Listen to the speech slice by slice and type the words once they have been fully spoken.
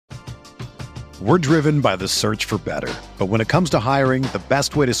We're driven by the search for better. But when it comes to hiring, the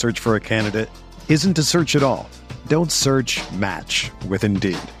best way to search for a candidate isn't to search at all. Don't search, match with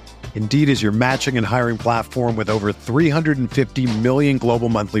Indeed. Indeed is your matching and hiring platform with over 350 million global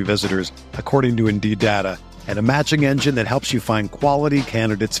monthly visitors, according to Indeed data, and a matching engine that helps you find quality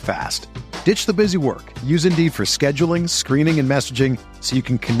candidates fast. Ditch the busy work. Use Indeed for scheduling, screening, and messaging so you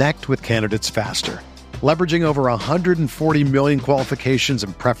can connect with candidates faster. Leveraging over 140 million qualifications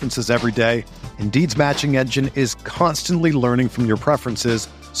and preferences every day, Indeed's matching engine is constantly learning from your preferences,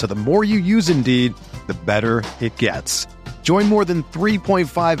 so the more you use Indeed, the better it gets. Join more than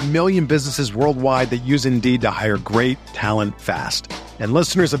 3.5 million businesses worldwide that use Indeed to hire great talent fast. And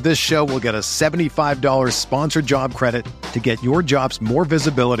listeners of this show will get a $75 sponsored job credit to get your jobs more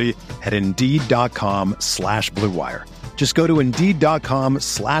visibility at Indeed.com/Blue Wire. Just go to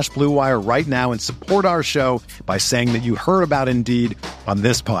Indeed.com/Blue Wire right now and support our show by saying that you heard about Indeed on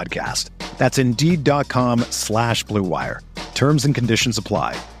this podcast. That's Indeed.com/Blue Wire. Terms and conditions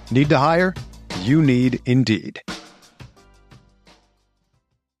apply. Need to hire? You need Indeed.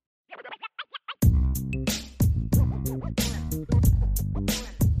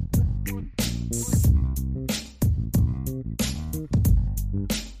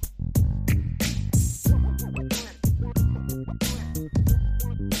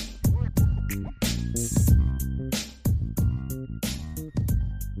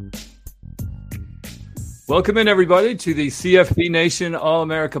 Welcome in, everybody, to the CFB Nation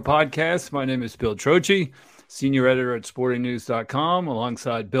All-America podcast. My name is Bill Trocchi, senior editor at sportingnews.com,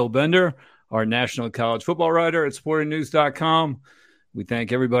 alongside Bill Bender, our national college football writer at sportingnews.com. We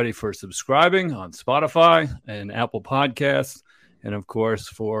thank everybody for subscribing on Spotify and Apple Podcasts, and, of course,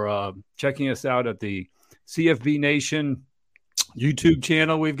 for checking us out at the CFB Nation YouTube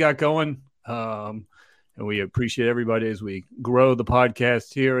channel we've got going. And we appreciate everybody as we grow the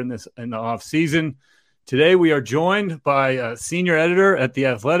podcast here in the off season. Today, we are joined by a senior editor at The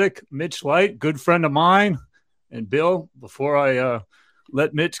Athletic, Mitch Light, good friend of mine. And Bill, before I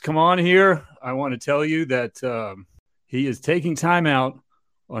let Mitch come on here, I want to tell you that he is taking time out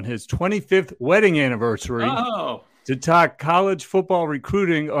on his 25th wedding anniversary to talk college football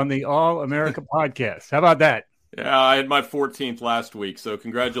recruiting on the All-America podcast. How about that? Yeah, I had my 14th last week, so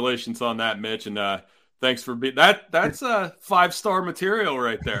congratulations on that, Mitch. And thanks for being that's a 5-star material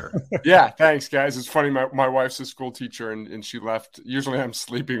right there. Yeah, thanks, guys. It's funny. My wife's a school teacher, and she left. Usually I'm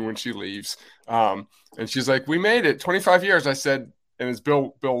sleeping when she leaves. And she's like, "We made it 25 years." I said, and as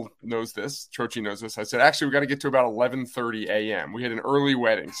Bill knows this, Trocchi knows this, I said, actually, we got to get to about 11:30 a.m. We had an early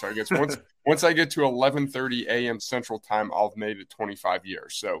wedding. So I guess once I get to 11:30 a.m. Central Time, I'll have made it 25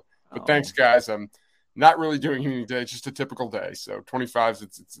 years. So, but thanks, guys. I'm not really doing anything today. It's just a typical day. So 25,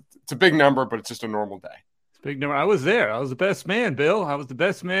 it's a big number, but it's just a normal day. It's a big number. I was there. I was the best man, Bill. I was the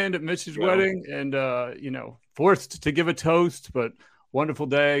best man at Mitch's wedding, and forced to give a toast, but wonderful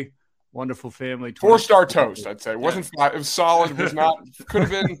day, wonderful family. 4-star toast, I'd say. It wasn't 5. It was solid. It was not. Could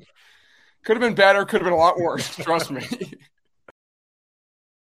have been better. Could have been a lot worse. Trust me.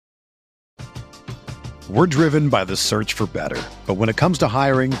 We're driven by the search for better. But when it comes to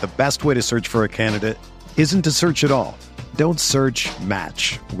hiring, the best way to search for a candidate isn't to search at all. Don't search,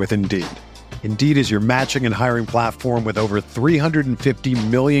 match with Indeed. Indeed is your matching and hiring platform with over 350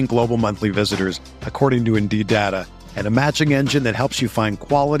 million global monthly visitors, according to Indeed data, and a matching engine that helps you find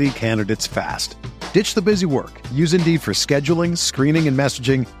quality candidates fast. Ditch the busy work. Use Indeed for scheduling, screening, and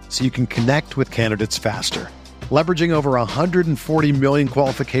messaging so you can connect with candidates faster. Leveraging over 140 million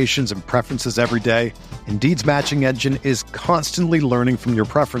qualifications and preferences every day, Indeed's matching engine is constantly learning from your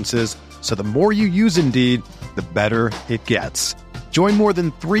preferences, so the more you use Indeed, the better it gets. Join more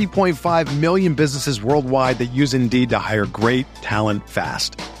than 3.5 million businesses worldwide that use Indeed to hire great talent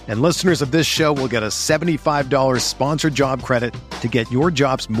fast. And listeners of this show will get a $75 sponsored job credit to get your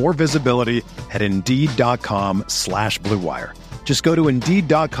jobs more visibility at Indeed.com/Blue Wire. Just go to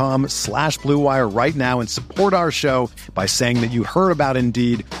Indeed.com/Blue Wire right now and support our show by saying that you heard about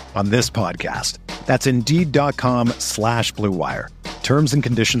Indeed on this podcast. That's Indeed.com/Blue Wire. Terms and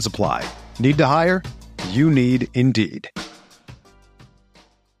conditions apply. Need to hire? You need Indeed.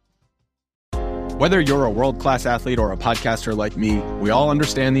 Whether you're a world-class athlete or a podcaster like me, we all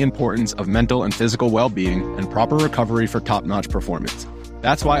understand the importance of mental and physical well-being and proper recovery for top-notch performance.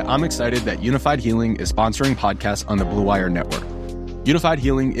 That's why I'm excited that Unified Healing is sponsoring podcasts on the Blue Wire Network. Unified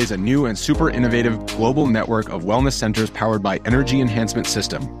Healing is a new and super innovative global network of wellness centers powered by Energy Enhancement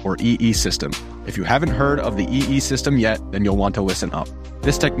System, or EE System. If you haven't heard of the EE System yet, then you'll want to listen up.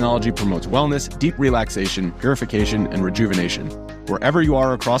 This technology promotes wellness, deep relaxation, purification, and rejuvenation. Wherever you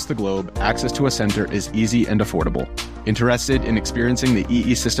are across the globe, access to a center is easy and affordable. Interested in experiencing the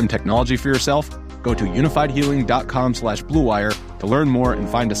EE system technology for yourself? Go to unifiedhealing.com/bluewire to learn more and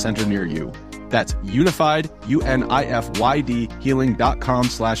find a center near you. That's unified, UNIFYD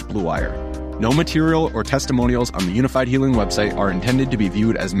healing.com/bluewire. No material or testimonials on the Unified Healing website are intended to be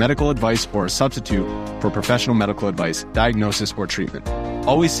viewed as medical advice or a substitute for professional medical advice, diagnosis, or treatment.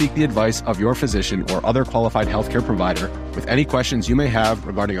 Always seek the advice of your physician or other qualified healthcare provider with any questions you may have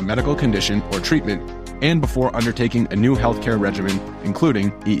regarding a medical condition or treatment and before undertaking a new healthcare regimen,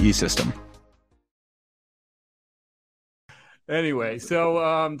 including EE system. Anyway,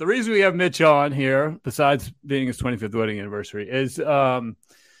 so the reason we have Mitch on here, besides being his 25th wedding anniversary, is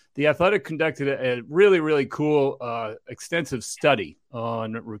The Athletic conducted a really, really cool, extensive study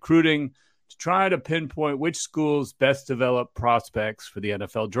on recruiting to try to pinpoint which schools best develop prospects for the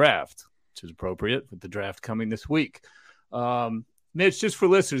NFL draft, which is appropriate with the draft coming this week. Mitch, just for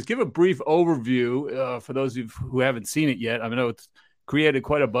listeners, give a brief overview for those of you who haven't seen it yet. I know it's created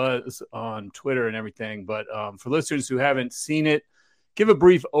quite a buzz on Twitter and everything, but for listeners who haven't seen it, give a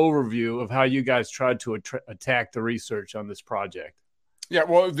brief overview of how you guys tried to attack the research on this project. Yeah,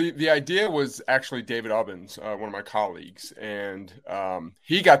 well, the idea was actually David Ubbins, one of my colleagues, and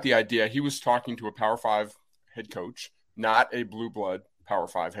he got the idea. He was talking to a Power 5 head coach, not a blue blood Power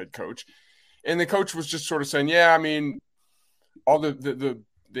 5 head coach, and the coach was just sort of saying, yeah, I mean, all the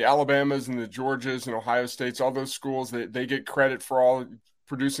Alabamas and the Georgias and Ohio States, all those schools, they get credit for all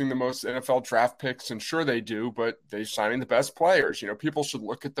producing the most NFL draft picks, and sure they do, but they're signing the best players. You know, people should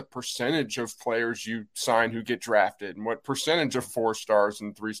look at the percentage of players you sign who get drafted and what percentage of 4 stars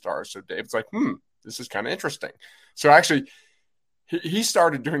and 3 stars. So Dave's like, this is kind of interesting. So actually, he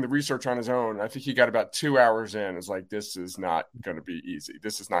started doing the research on his own. I think he got about 2 hours in. It's like, this is not going to be easy.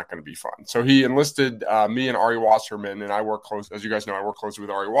 This is not going to be fun. So he enlisted me and Ari Wasserman, and I work close, as you guys know, I work closely with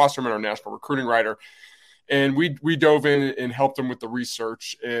Ari Wasserman, our national recruiting writer. And we dove in and helped him with the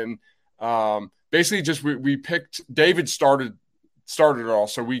research. And basically just we picked – David started it all.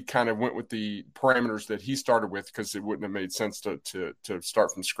 So we kind of went with the parameters that he started with because it wouldn't have made sense to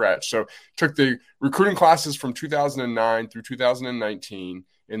start from scratch. So took the recruiting classes from 2009 through 2019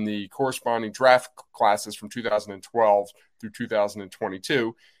 and the corresponding draft classes from 2012 through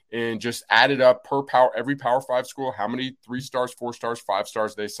 2022 and just added up every Power 5 school, how many 3 stars, 4 stars, 5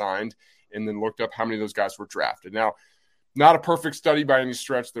 stars they signed, and then looked up how many of those guys were drafted. Now, not a perfect study by any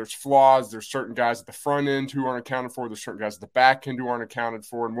stretch. There's flaws. There's certain guys at the front end who aren't accounted for. There's certain guys at the back end who aren't accounted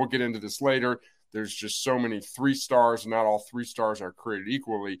for, and we'll get into this later. There's just so many 3 stars, and not all 3 stars are created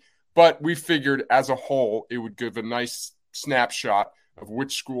equally. But we figured as a whole, it would give a nice snapshot of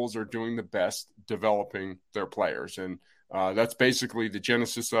which schools are doing the best developing their players. And that's basically the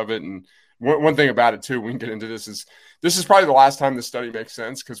genesis of it. And one thing about it, too, we can get into this is probably the last time this study makes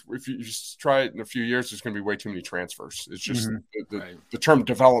sense because if you just try it in a few years, there's going to be way too many transfers. It's just the term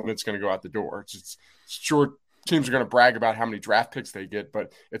development is going to go out the door. It's sure teams are going to brag about how many draft picks they get,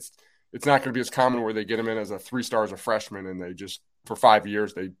 but it's not going to be as common where they get them in as a 3-star as a freshman and they just for 5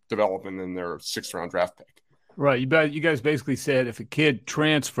 years they develop and then they're a 6th-round draft pick. Right. You guys basically said if a kid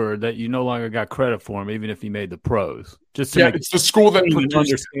transferred that you no longer got credit for him, even if he made the pros. Just to make it's the school that produced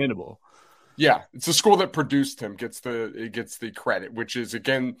understandable. Yeah, it's the school that produced him gets the credit, which is,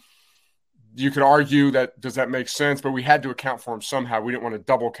 again, you could argue that does that make sense, but we had to account for him somehow. We didn't want to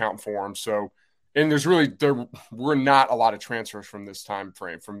double count for him. So, and there were not a lot of transfers from this time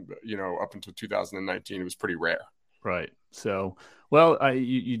frame from, up until 2019. It was pretty rare. Right. So, well,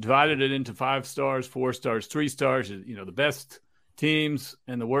 you divided it into 5 stars, 4 stars, 3 stars, the best teams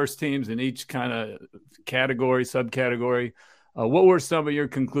and the worst teams in each kind of category, subcategory. What were some of your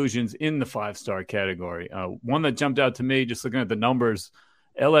conclusions in the 5-star category? One that jumped out to me, just looking at the numbers,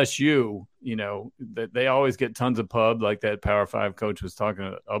 LSU, that they always get tons of pub, like that Power 5 coach was talking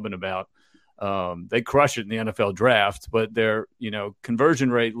to Ubben about. They crush it in the NFL draft, but their,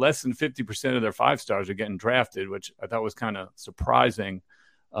 conversion rate, less than 50% of their 5 stars are getting drafted, which I thought was kind of surprising.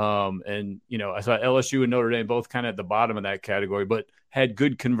 And I saw LSU and Notre Dame both kind of at the bottom of that category, but had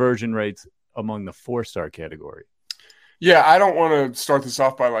good conversion rates among the 4-star category. Yeah, I don't want to start this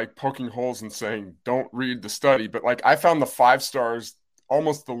off by poking holes and saying don't read the study, but I found the 5 stars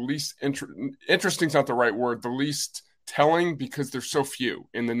almost the least interesting is not the right word, the least telling because there's so few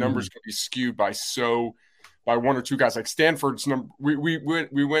and the numbers can be skewed by 1 or 2 guys. Like Stanford's number, we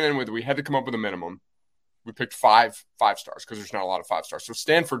went in with, we had to come up with a minimum. We picked 5 stars because there's not a lot of 5 stars. So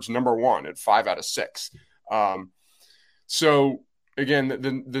Stanford's number 1 at 5 out of 6. So again,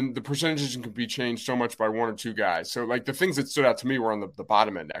 the percentages can be changed so much by 1 or 2 guys. So the things that stood out to me were on the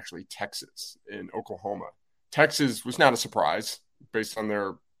bottom end, actually. Texas and Oklahoma. Texas was not a surprise based on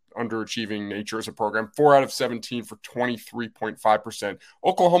their underachieving nature as a program. 4 out of 17 for 23.5%.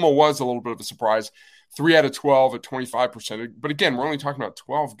 Oklahoma was a little bit of a surprise. 3 out of 12 at 25%. But again, we're only talking about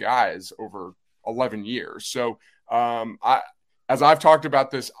 12 guys over 11 years. So as I've talked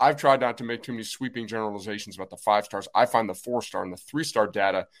about this, I've tried not to make too many sweeping generalizations about the 5 stars. I find the 4-star and the 3-star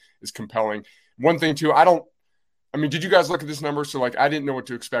data is compelling. One thing too, did you guys look at this number? So I didn't know what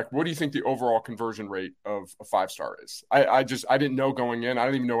to expect. What do you think the overall conversion rate of a 5-star is? I didn't know going in. I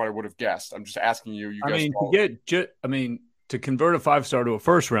don't even know what I would have guessed. I'm just asking you. To convert a 5-star to a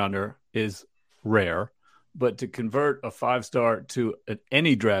first rounder is rare, but to convert a 5-star to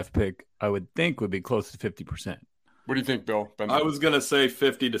any draft pick, I would think would be close to 50%. What do you think, Bill? I was going to say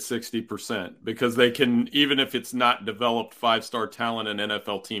 50 to 60% because they can, even if it's not developed 5-star talent, an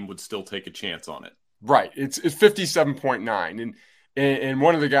NFL team would still take a chance on it. Right. It's 57.9. And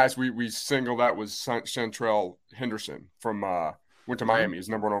one of the guys we singled out was Chantrell Henderson from went to Miami, his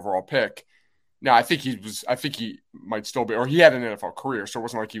number 1 overall pick. Now, I think he might still be, or he had an NFL career, so it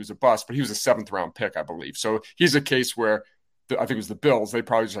wasn't like he was a bust, but he was a 7th round pick, I believe. So he's a case where I think it was the Bills. They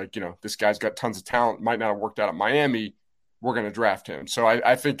probably just this guy's got tons of talent, might not have worked out at Miami. We're going to draft him. So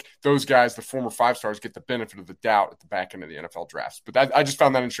I think those guys, the former 5-stars, get the benefit of the doubt at the back end of the NFL drafts. But I just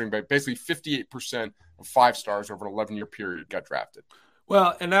found that interesting. But basically 58% of 5-stars over an 11-year period got drafted.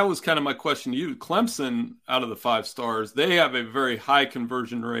 Well, and that was kind of my question to you. Clemson, out of the 5-stars, they have a very high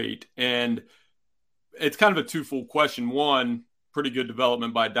conversion rate. And it's kind of a twofold question. One, pretty good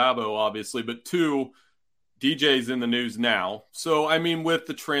development by Dabo, obviously. But 2, DJ's in the news now. So, with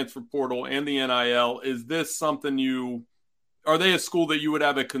the transfer portal and the NIL, is this something are they a school that you would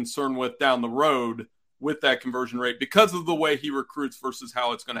have a concern with down the road with that conversion rate because of the way he recruits versus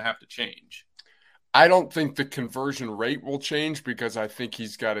how it's going to have to change? I don't think the conversion rate will change because I think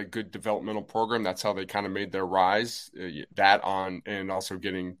he's got a good developmental program. That's how they kind of made their rise. And also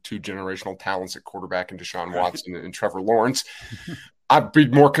getting 2 generational talents at quarterback in Deshaun Watson and Trevor Lawrence. I'd be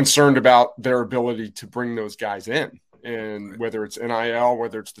more concerned about their ability to bring those guys in. And whether it's NIL,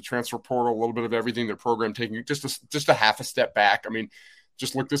 whether it's the transfer portal, a little bit of everything, their program taking just a half a step back.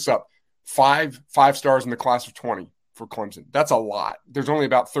 Just look this up. 5 5-stars in the class of 20 for Clemson. That's a lot. There's only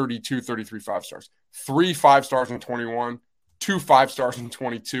about 32, 33 5-stars. 3 5-stars in 21, 2 5-stars in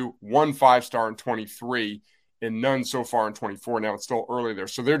 22, 1 5-star in 23, and none so far in 24. Now it's still early there.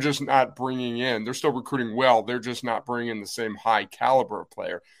 So they're just not bringing in. They're still recruiting well. They're just not bringing in the same high caliber of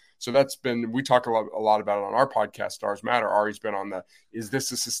player. So we talk a lot about it on our podcast, Stars Matter. Ari's been on is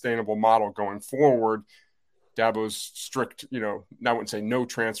this a sustainable model going forward? Dabo's strict, I wouldn't say no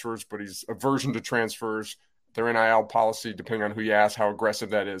transfers, but he's aversion to transfers. Their NIL policy, depending on who you ask, how aggressive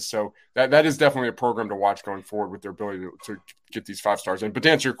that is. So that is definitely a program to watch going forward with their ability to get these 5-stars in. But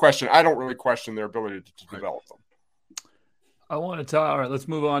to answer your question, I don't really question their ability to develop them. I want to all right, let's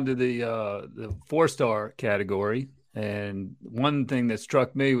move on to the 4-star category. And one thing that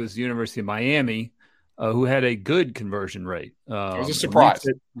struck me was the University of Miami, who had a good conversion rate. It was a surprise.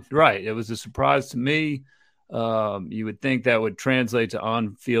 It was a surprise to me. You would think that would translate to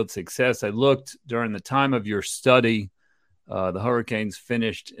on-field success. I looked during the time of your study. The Hurricanes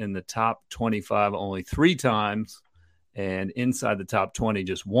finished in the top 25 only 3 times and inside the top 20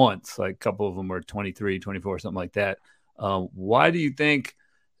 just once. Like a couple of them were 23, 24, something like that. Why do you think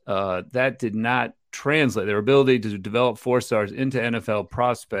that did not translate? Their ability to develop 4-stars into NFL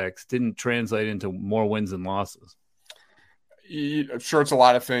prospects didn't translate into more wins and losses. I'm sure it's a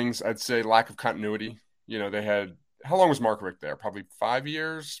lot of things. I'd say lack of continuity. They had – how long was Mark Richt there? Probably 5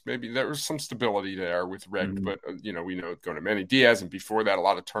 years. Maybe there was some stability there with Richt, but, we know going to Manny Diaz, and before that, a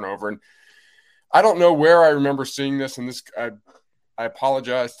lot of turnover. And I don't know where I remember seeing this, and this I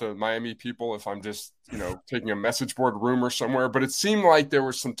apologize to Miami people if I'm just, taking a message board rumor somewhere, but it seemed like there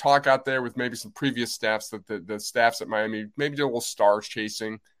was some talk out there with maybe some previous staffs that the staffs at Miami maybe did a little star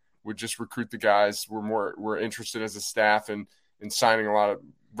chasing, would just recruit the guys, were interested as a staff in signing a lot of,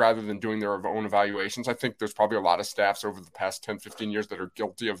 rather than doing their own evaluations. I think there's probably a lot of staffs over the past 10, 15 years that are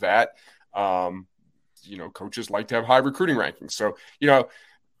guilty of that. Coaches like to have high recruiting rankings. So,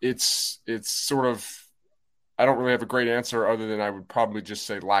 it's sort of, I don't really have a great answer other than I would probably just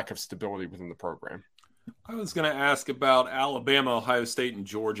say lack of stability within the program. I was going to ask about Alabama, Ohio State, and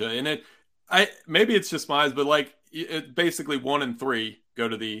Georgia. And maybe it's just my eyes, but it basically 1 and 3 go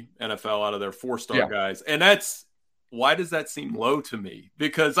to the NFL out of their 4-star guys. And why does that seem low to me?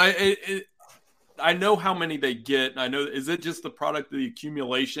 Because I know how many they get. And I know, is it just the product of the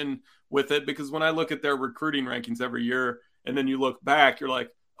accumulation with it? Because when I look at their recruiting rankings every year and then you look back, you're like,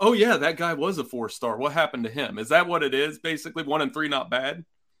 oh yeah, that guy was a 4-star. What happened to him? Is that what it is? Basically 1 and 3, not bad.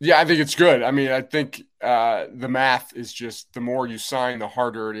 Yeah, I think it's good. I mean, I think the math is just the more you sign, the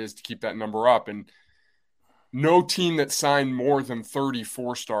harder it is to keep that number up. And no team that signed more than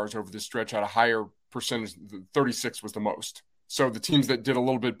 34 stars over this stretch had a higher percentage. 36 was the most. So the teams that did a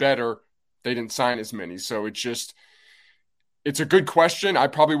little bit better, they didn't sign as many. So it's a good question. I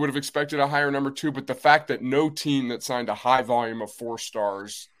probably would have expected a higher number too, but the fact that no team that signed a high volume of 4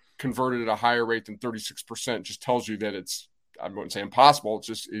 stars converted at a higher rate than 36% just tells you that I wouldn't say impossible. It's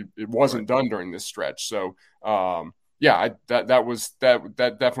just it wasn't done during this stretch. So that definitely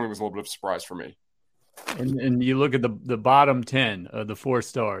was a little bit of a surprise for me. And you look at the bottom 10 of the 4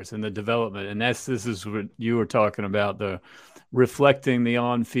 stars and the development, and this is what you were talking about, the reflecting the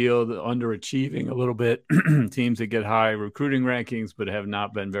on-field underachieving a little bit. Teams that get high recruiting rankings but have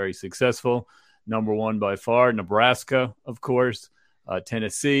not been very successful. Number 1 by far, Nebraska, of course.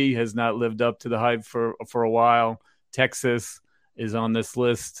 Tennessee has not lived up to the hype for a while. Texas is on this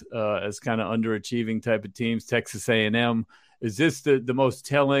list as kind of underachieving type of teams. Texas A&M. Is this the most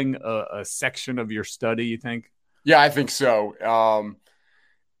telling section of your study, you think? Yeah, I think so.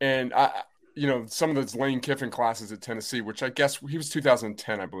 And some of those Lane Kiffin classes at Tennessee, which I guess he was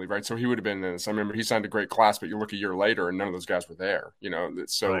 2010, I believe, right? So he would have been in this. I remember he signed a great class, but you look a year later and none of those guys were there.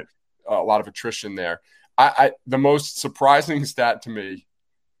 So right. A lot of attrition there. The most surprising stat to me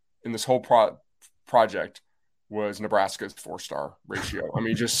in this whole project was Nebraska's 4-star ratio. I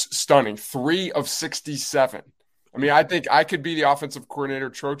mean, just stunning. 3 of 67. I mean, I think I could be the offensive coordinator,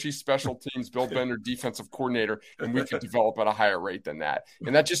 Trocchi special teams, Bill Bender defensive coordinator, and we could develop at a higher rate than that.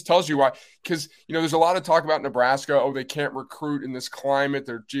 And that just tells you why. Because, there's a lot of talk about Nebraska. Oh, they can't recruit in this climate.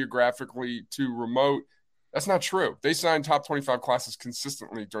 They're geographically too remote. That's not true. They signed top 25 classes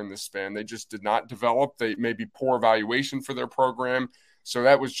consistently during this span. They just did not develop. They maybe poor evaluation for their program. So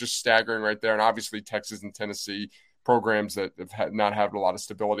that was just staggering right there. And obviously Texas and Tennessee programs that have not had a lot of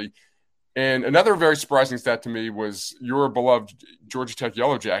stability. And another very surprising stat to me was your beloved Georgia Tech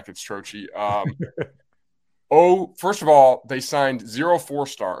Yellow Jackets, Trocchi. First of all, they signed 0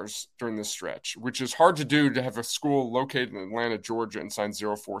 4-stars during this stretch, which is hard to do, to have a school located in Atlanta, Georgia, and sign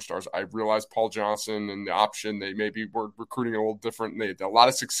 0 4-stars. I realized Paul Johnson and the option, they maybe were recruiting a little different. And they had a lot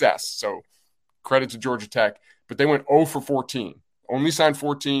of success. So credit to Georgia Tech. But they went 0 for 14. Only signed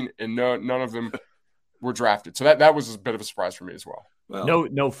 14, and none of them were drafted. So that was a bit of a surprise for me as well. Well,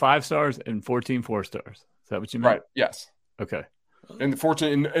 no 5 stars and 14 4-stars. Is that what you meant? Right. Yes. Okay. And the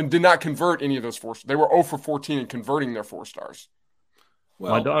 14 and did not convert any of those 4. They were 0 for 14 in converting their 4 stars.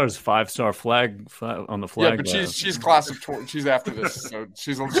 Well, my daughter's 5-star flag on the flag. Yeah, but she's class of 20. She's after this, so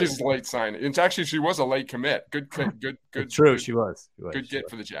she's late signing. It's actually, she was a late commit. Good. True, she was. Good get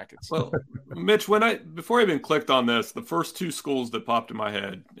for the Jackets. Well, Mitch, before I even clicked on this, the first 2 schools that popped in my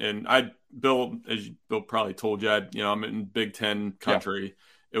head, and Bill probably told you, I'm in Big Ten country.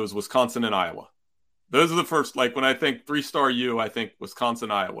 Yeah. It was Wisconsin and Iowa. Those are the first, when I think 3-star U, I think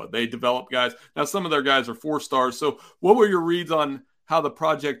Wisconsin, Iowa. They develop guys. Now, some of their guys are 4 stars. So what were your reads on how the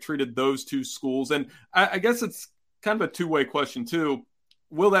project treated those 2 schools? And I guess it's kind of a two-way question too.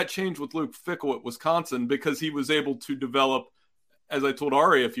 Will that change with Luke Fickell at Wisconsin? Because he was able to develop, as I told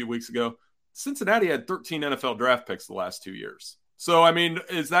Ari a few weeks ago, Cincinnati had 13 NFL draft picks the last 2 years. So, I mean,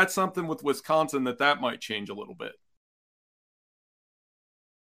 is that something with Wisconsin that might change a little bit?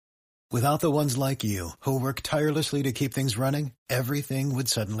 Without the ones like you, who work tirelessly to keep things running, everything would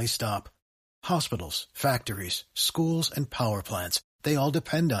suddenly stop. Hospitals, factories, schools, and power plants, they all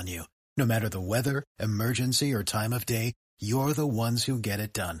depend on you. No matter the weather, emergency, or time of day, you're the ones who get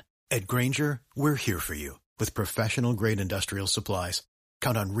it done. At Grainger, we're here for you with professional-grade industrial supplies.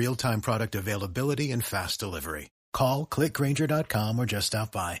 Count on real-time product availability and fast delivery. Call, clickgrainger.com, or just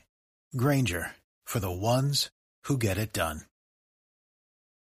stop by. Grainger, for the ones who get it done.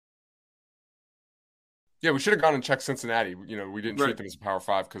 Yeah, we should have gone and checked Cincinnati. We didn't treat them as a Power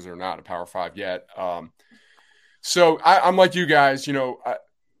 5 because they're not a Power 5 yet. So I'm like you guys,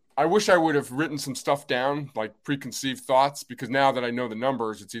 I wish I would have written some stuff down, like preconceived thoughts, because now that I know the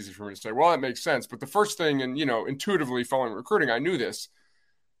numbers, it's easy for me to say, well, that makes sense. But the first thing, and, intuitively following recruiting, I knew this,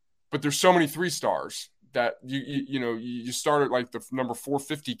 but there's so many 3-stars that you start at the number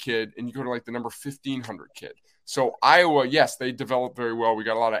 450 kid and you go to the number 1500 kid. So Iowa, yes, they developed very well. We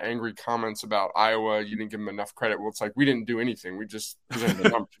got a lot of angry comments about Iowa. You didn't give them enough credit. Well, it's we didn't do anything. We just presented the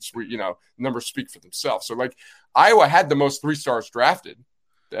numbers. Numbers speak for themselves. So Iowa had the most 3-stars drafted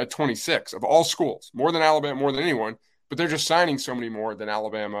at 26 of all schools, more than Alabama, more than anyone, but they're just signing so many more than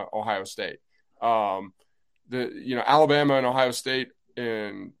Alabama, Ohio State. Alabama and Ohio State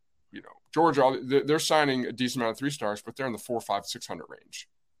and, Georgia, they're signing a decent amount of 3-stars, but they're in the 400, 500, 600 range.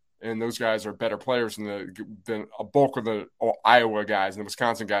 and those guys are better players than a bulk of the Iowa guys and the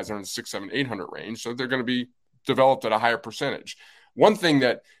Wisconsin guys are in the 600, 700, 800 range. So they're going to be developed at a higher percentage. One thing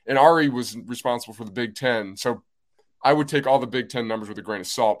and Ari was responsible for the Big Ten. So I would take all the Big Ten numbers with a grain of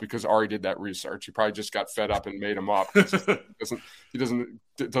salt because Ari did that research. He probably just got fed up and made them up. He doesn't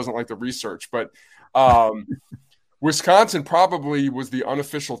like the research, but Wisconsin probably was the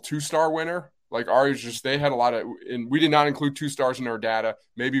unofficial 2-star winner. Like Ari's they had a lot and we did not include 2 stars in our data.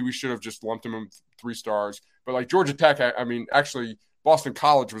 Maybe we should have just lumped them in 3 stars. But like Georgia Tech, actually Boston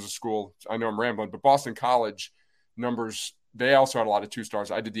College was a school. I know I'm rambling, but Boston College numbers, they also had a lot of 2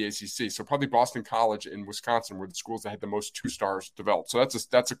 stars. I did the ACC. So probably Boston College and Wisconsin were the schools that had the most 2 stars developed. So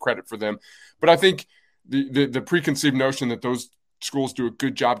that's a credit for them. But I think the preconceived notion that those schools do a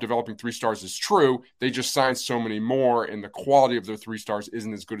good job developing 3 stars is true. They just sign so many more, and the quality of their 3 stars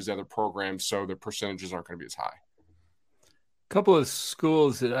isn't as good as other programs, so the percentages aren't going to be as high. A couple of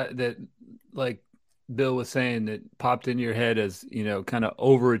schools that like Bill was saying that popped into your head as, kind of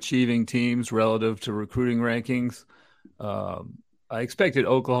overachieving teams relative to recruiting rankings. I expected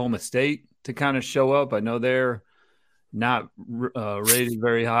Oklahoma State to kind of show up. I know they're not rated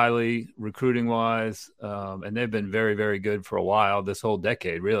very highly recruiting wise. And they've been very, very good for a while, this whole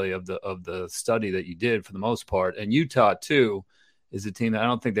decade, really, of the study that you did for the most part. And Utah too is a team that I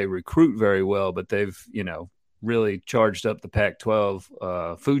don't think they recruit very well, but they've, really charged up the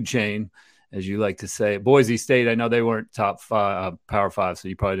Pac-12 food chain, as you like to say. Boise State, I know they weren't top 5, Power 5, so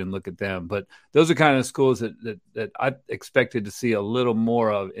you probably didn't look at them. But those are kind of schools that I expected to see a little more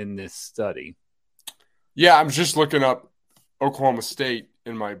of in this study. Yeah, I'm just looking up Oklahoma State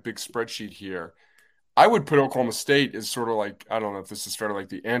in my big spreadsheet here. I would put Oklahoma State as sort of like, I don't know if this is fair, like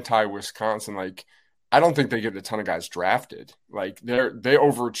the anti-Wisconsin. Like, I don't think they get a ton of guys drafted. Like, they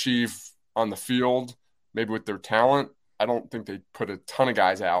overachieve on the field, maybe with their talent. I don't think they put a ton of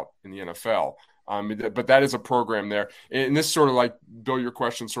guys out in the NFL. But that is a program there. And this sort of like, Bill, your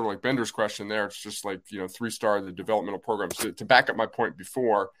question, sort of like Bender's question there. It's just like, 3-star, the developmental programs. To back up my point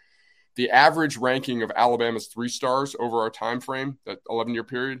before, the average ranking of Alabama's 3 stars over our time frame, that 11-year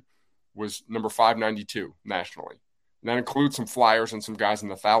period, was number 592 nationally. And that includes some flyers and some guys in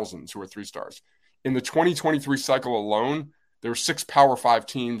the thousands who are 3 stars. In the 2023 cycle alone, there were 6 Power 5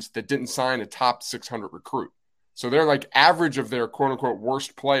 teams that didn't sign a top 600 recruit. So they're like average of their quote-unquote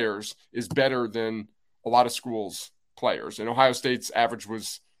worst players is better than a lot of schools' players. And Ohio State's average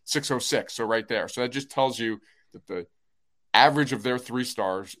was 606, so right there. So that just tells you that the average of their 3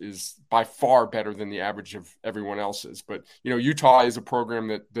 stars is by far better than the average of everyone else's. But, Utah is a program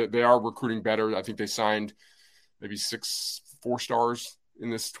that they are recruiting better. I think they signed maybe 6 4-stars in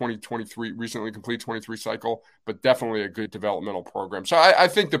this 2023 recently complete 23 cycle, but definitely a good developmental program. So I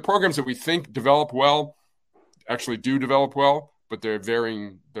think the programs that we think develop well actually do develop well, but they're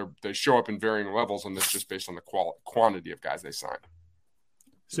varying. They show up in varying levels, and that's just based on the quantity of guys they sign.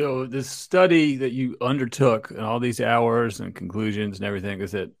 So this study that you undertook and all these hours and conclusions and everything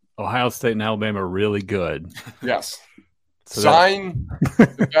is that Ohio State and Alabama are really good. Yes. So sign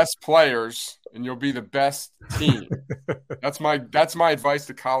the best players and you'll be the best team. That's my advice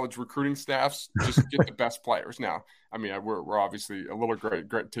to college recruiting staffs. Just get the best players. Now, I mean, we're obviously a little great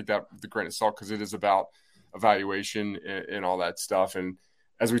take that with a grain of salt because it is about evaluation and all that stuff. And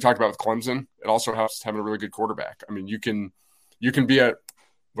as we talked about with Clemson, it also helps having a really good quarterback. I mean, you can be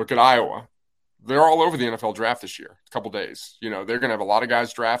look at Iowa. They're all over the NFL draft this year, a couple days. They're going to have a lot of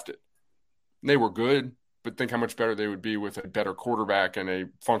guys drafted. They were good, but think how much better they would be with a better quarterback and a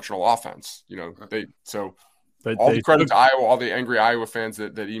functional offense. The credit to Iowa, all the angry Iowa fans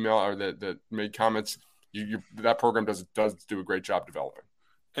that email or that made comments. That program does do a great job developing.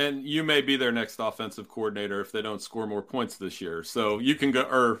 And you may be their next offensive coordinator if they don't score more points this year. So you can go,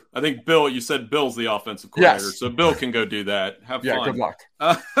 or I think Bill, you said Bill's the offensive coordinator. Yes. So Bill can go do that. Have fun. Good luck.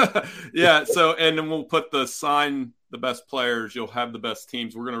 Yeah. So, and then we'll put sign the best players. You'll have the best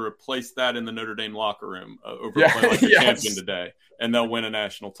teams. We're going to replace that in the Notre Dame locker room over playing like a champion today, and they'll win a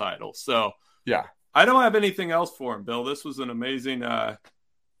national title. So yeah, I don't have anything else for him, Bill. This was an amazing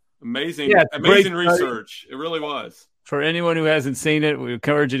research. It really was. For anyone who hasn't seen it, we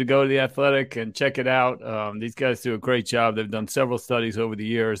encourage you to go to The Athletic and check it out. These guys do a great job. They've done several studies over the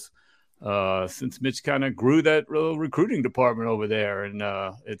years since Mitch kind of grew that little recruiting department over there. And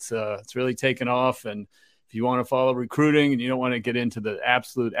it's really taken off. And if you want to follow recruiting and you don't want to get into the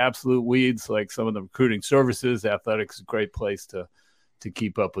absolute weeds like some of the recruiting services, The Athletic is a great place to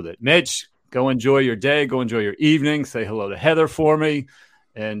keep up with it. Mitch, go enjoy your day. Go enjoy your evening. Say hello to Heather for me.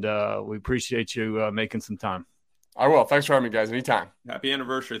 And we appreciate you making some time. I will. Thanks for having me, guys. Anytime. Happy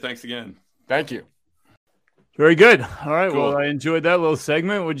anniversary. Thanks again. Thank you. Very good. All right. Cool. Well, I enjoyed that little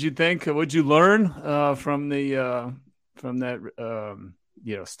segment. What'd you think? What'd you learn from that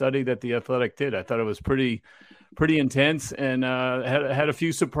study that the Athletic did? I thought it was pretty intense and had a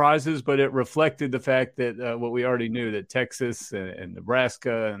few surprises, but it reflected the fact that what we already knew, that Texas and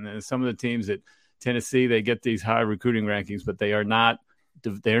Nebraska and some of the teams at Tennessee, they get these high recruiting rankings, but they are not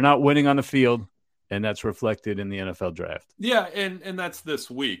winning on the field, and that's reflected in the NFL draft. Yeah, and that's this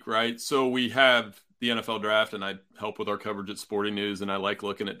week, right? So we have the NFL draft, and I help with our coverage at Sporting News, and I like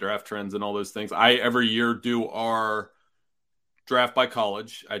looking at draft trends and all those things. I every year do our draft by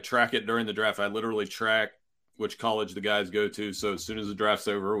college. I track it during the draft. I literally track which college the guys go to. So as soon as the draft's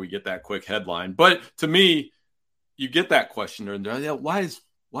over, we get that quick headline. But to me, you get that question during the draft. Why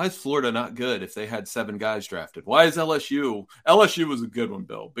is Florida not good if they had 7 guys drafted? Why is LSU? LSU was a good one,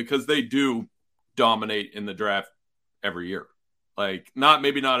 Bill, because they do dominate in the draft every year. Like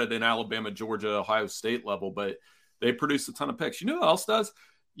maybe not at an Alabama, Georgia, Ohio State level, but they produce a ton of picks. You know who else does?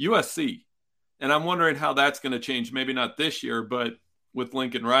 USC. And I'm wondering how that's going to change. Maybe not this year, but with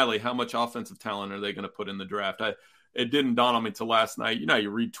Lincoln Riley, how much offensive talent are they going to put in the draft? It didn't dawn on me until last night. You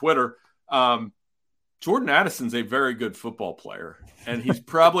read Twitter. Jordan Addison's a very good football player, and he's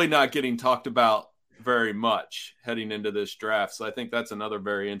probably not getting talked about very much heading into this draft. So I think that's another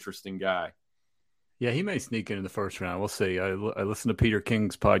very interesting guy. Yeah, he may sneak into the first round. We'll see. I listened to Peter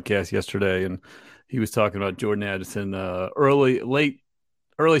King's podcast yesterday, and he was talking about Jordan Addison, early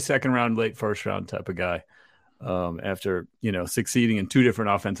second round, late first round type of guy. After succeeding in 2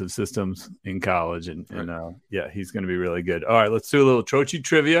 different offensive systems in college, and he's going to be really good. All right, let's do a little Troche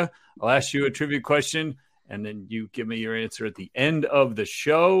trivia. I'll ask you a trivia question, and then you give me your answer at the end of the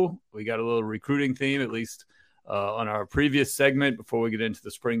show. We got a little recruiting theme, at least on our previous segment before we get into the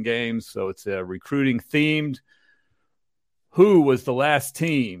spring games. So it's recruiting themed. Who was the last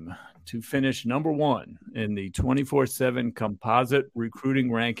team to finish number 1 in the 24/7 composite recruiting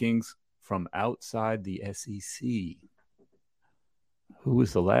rankings from outside the SEC? Who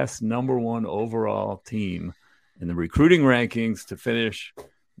was the last number 1 overall team in the recruiting rankings to finish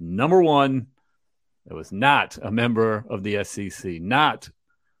number 1 that was not a member of the SEC, not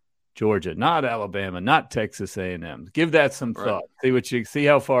Georgia, not Alabama, not Texas A&M? Give that some thought. See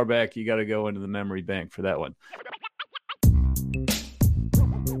how far back you got to go into the memory bank for that one.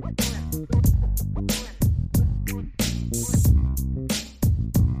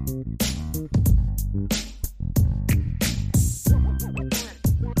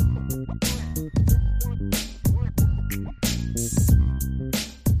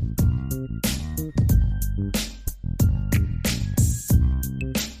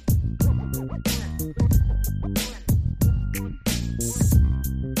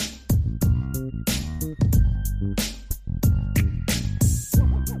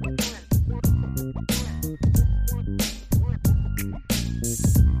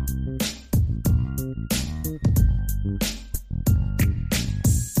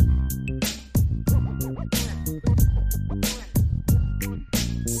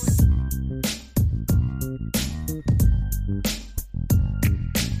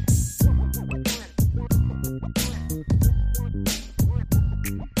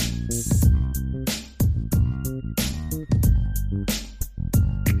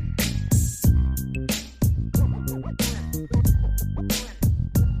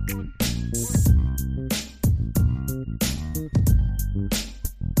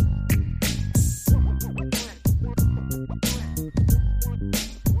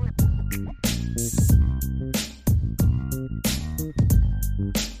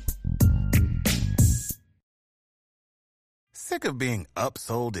 Sick of being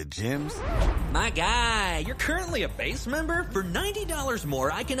upsold at gyms? My guy, you're currently a base member? For $90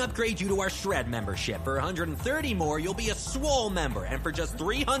 more, I can upgrade you to our Shred membership. For $130 more, you'll be a Swole member. And for just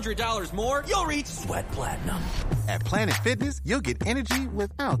 $300 more, you'll reach Sweat Platinum. At Planet Fitness, you'll get energy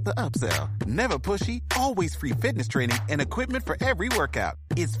without the upsell. Never pushy, always free fitness training and equipment for every workout.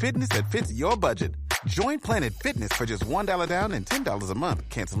 It's fitness that fits your budget. Join Planet Fitness for just $1 down and $10 a month.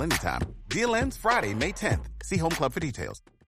 Cancel anytime. Deal ends Friday, May 10th. See Home Club for details.